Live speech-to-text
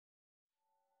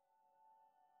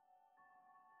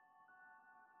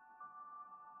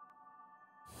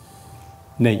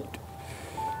Nate,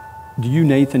 do you,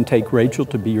 Nathan, take Rachel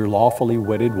to be your lawfully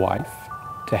wedded wife,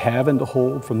 to have and to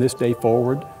hold from this day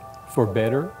forward, for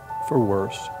better, for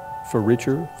worse, for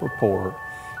richer, for poorer,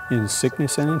 in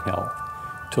sickness and in health,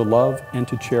 to love and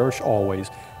to cherish always,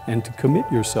 and to commit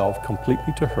yourself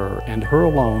completely to her and her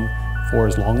alone for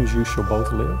as long as you shall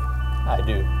both live? I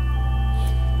do.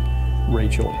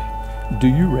 Rachel, do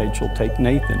you, Rachel, take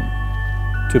Nathan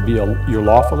to be your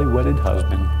lawfully wedded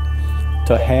husband,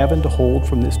 to have and to hold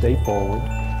from this day forward,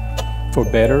 for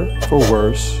better, for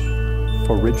worse,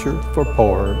 for richer, for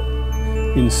poorer,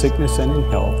 in sickness and in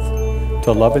health,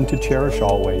 to love and to cherish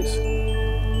always,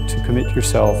 to commit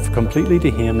yourself completely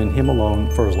to him and him alone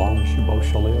for as long as you both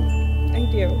shall live?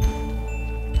 I do.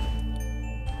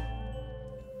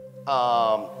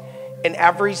 In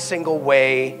every single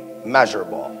way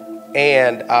measurable.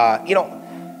 And, you know,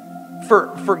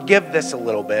 forgive this a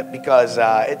little bit because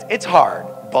it's hard,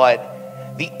 but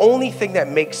the only thing that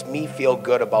makes me feel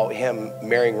good about him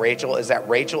marrying Rachel is that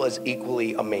Rachel is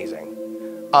equally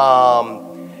amazing.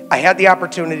 I had the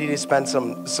opportunity to spend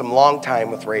some long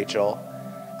time with Rachel,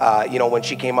 you know, when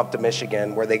she came up to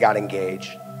Michigan where they got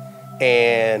engaged.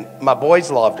 And my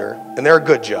boys loved her, and they're a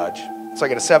good judge. So I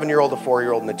got a 7-year-old, a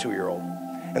 4-year-old, and a 2-year-old.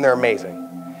 And they're amazing.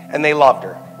 And they loved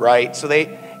her, right? So they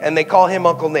call him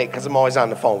Uncle Nate because I'm always on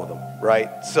the phone with him,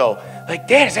 right? So, like,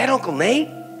 Dad, is that Uncle Nate?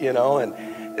 You know,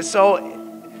 and so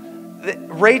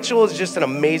Rachel is just an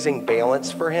amazing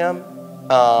balance for him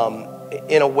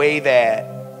in a way that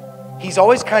he's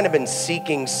always kind of been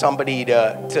seeking somebody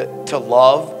to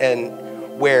love,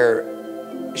 and where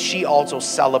she also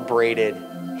celebrated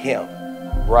him,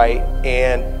 right?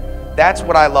 And that's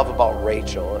what I love about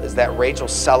Rachel, is that Rachel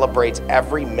celebrates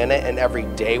every minute and every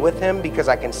day with him because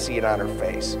I can see it on her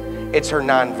face. It's her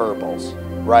nonverbals,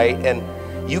 right? And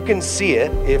you can see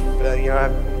it if, you know,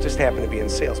 I just happen to be in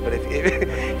sales, but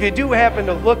if you do happen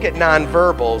to look at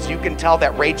nonverbals, you can tell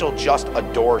that Rachel just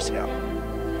adores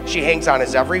him. She hangs on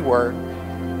his every word.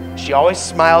 She always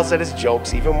smiles at his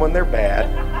jokes, even when they're bad.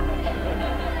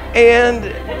 And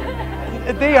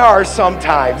they are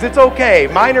sometimes. It's okay.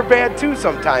 Mine are bad too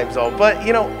sometimes, though. But,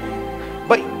 you know,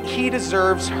 but he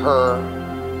deserves her,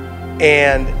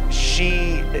 and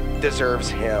she deserves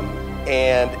him.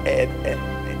 And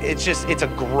it's a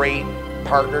great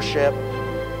partnership.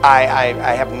 I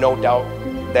have no doubt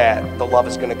that the love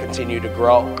is going to continue to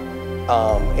grow.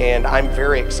 And I'm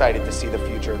very excited to see the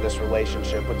future of this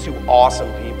relationship with two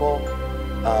awesome people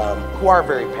who are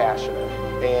very passionate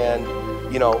and,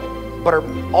 you know, but are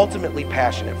ultimately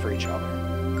passionate for each other,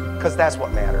 because that's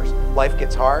what matters. Life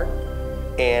gets hard,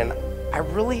 and I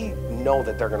really know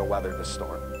that they're going to weather the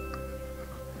storm.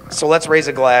 So let's raise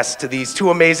a glass to these two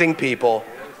amazing people,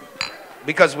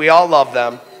 because we all love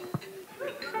them.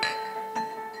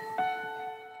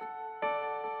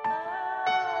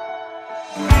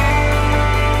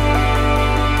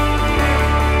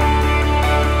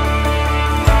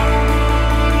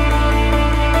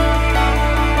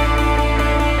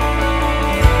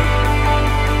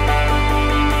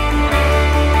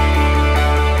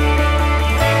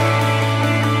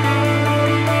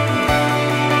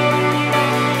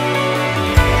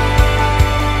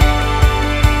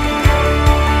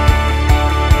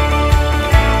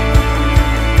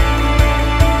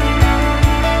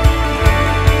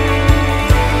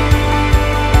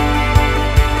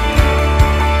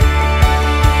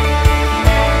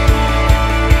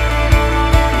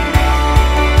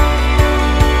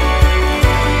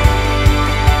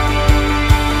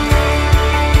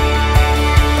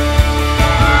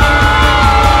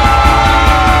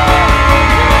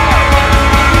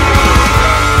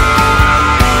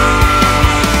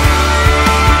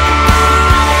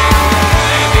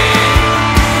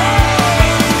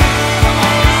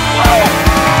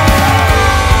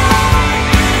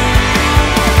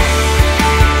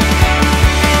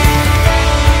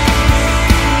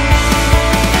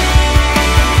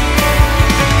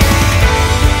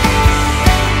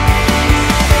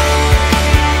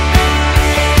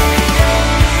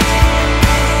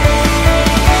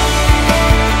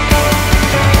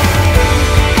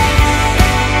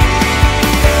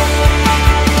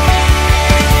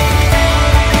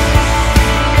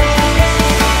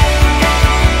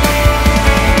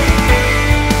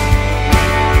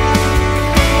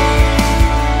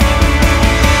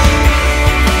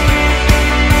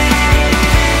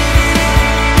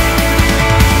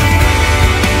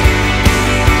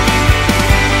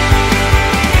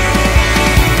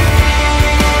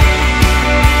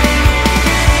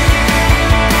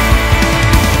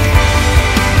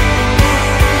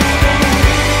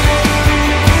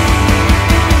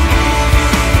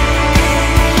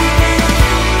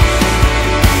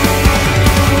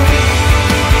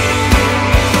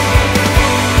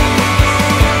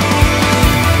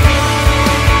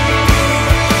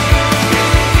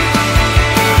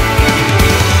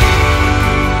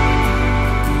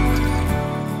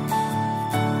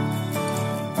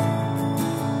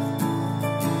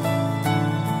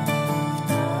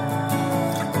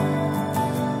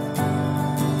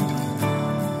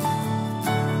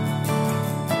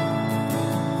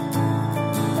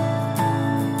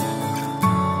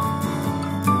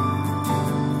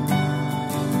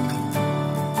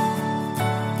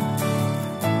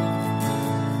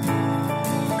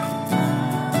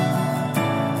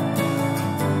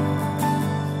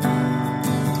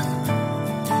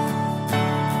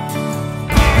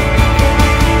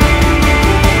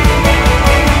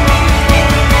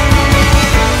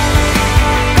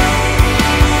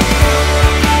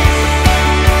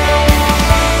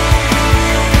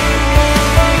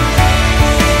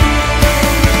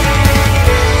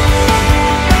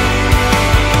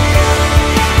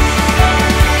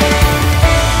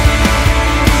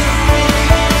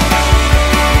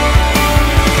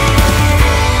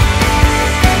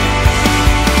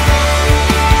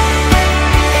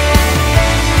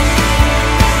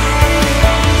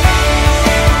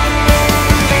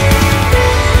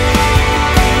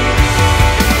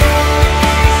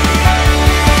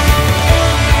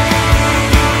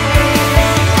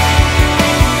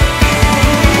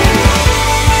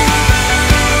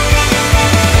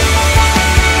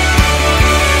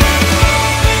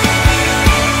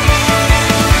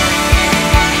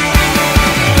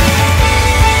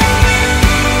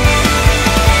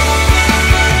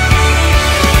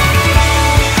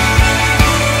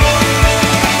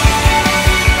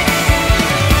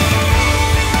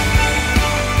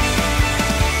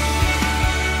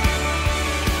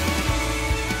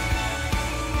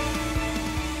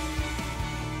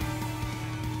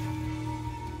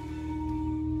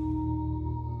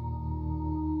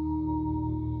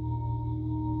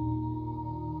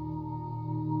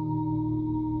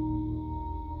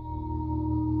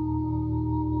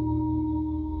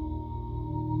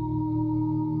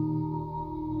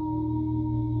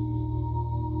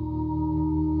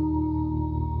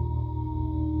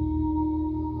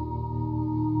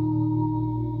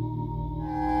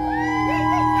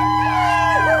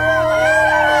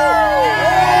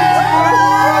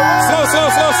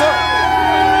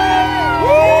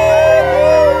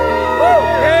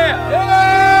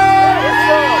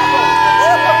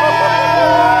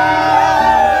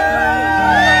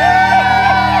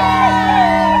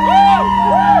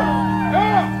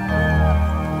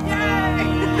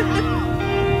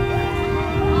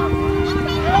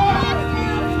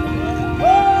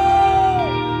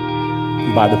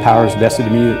 by the powers vested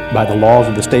in me by the laws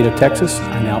of the state of Texas,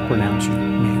 I now pronounce you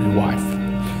man and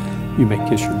wife. You may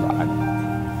kiss your bride.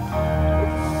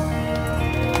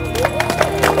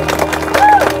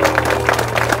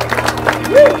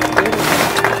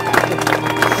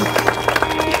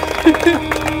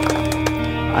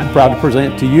 I'm proud to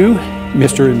present to you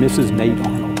Mr. and Mrs. Nate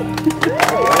Arnold.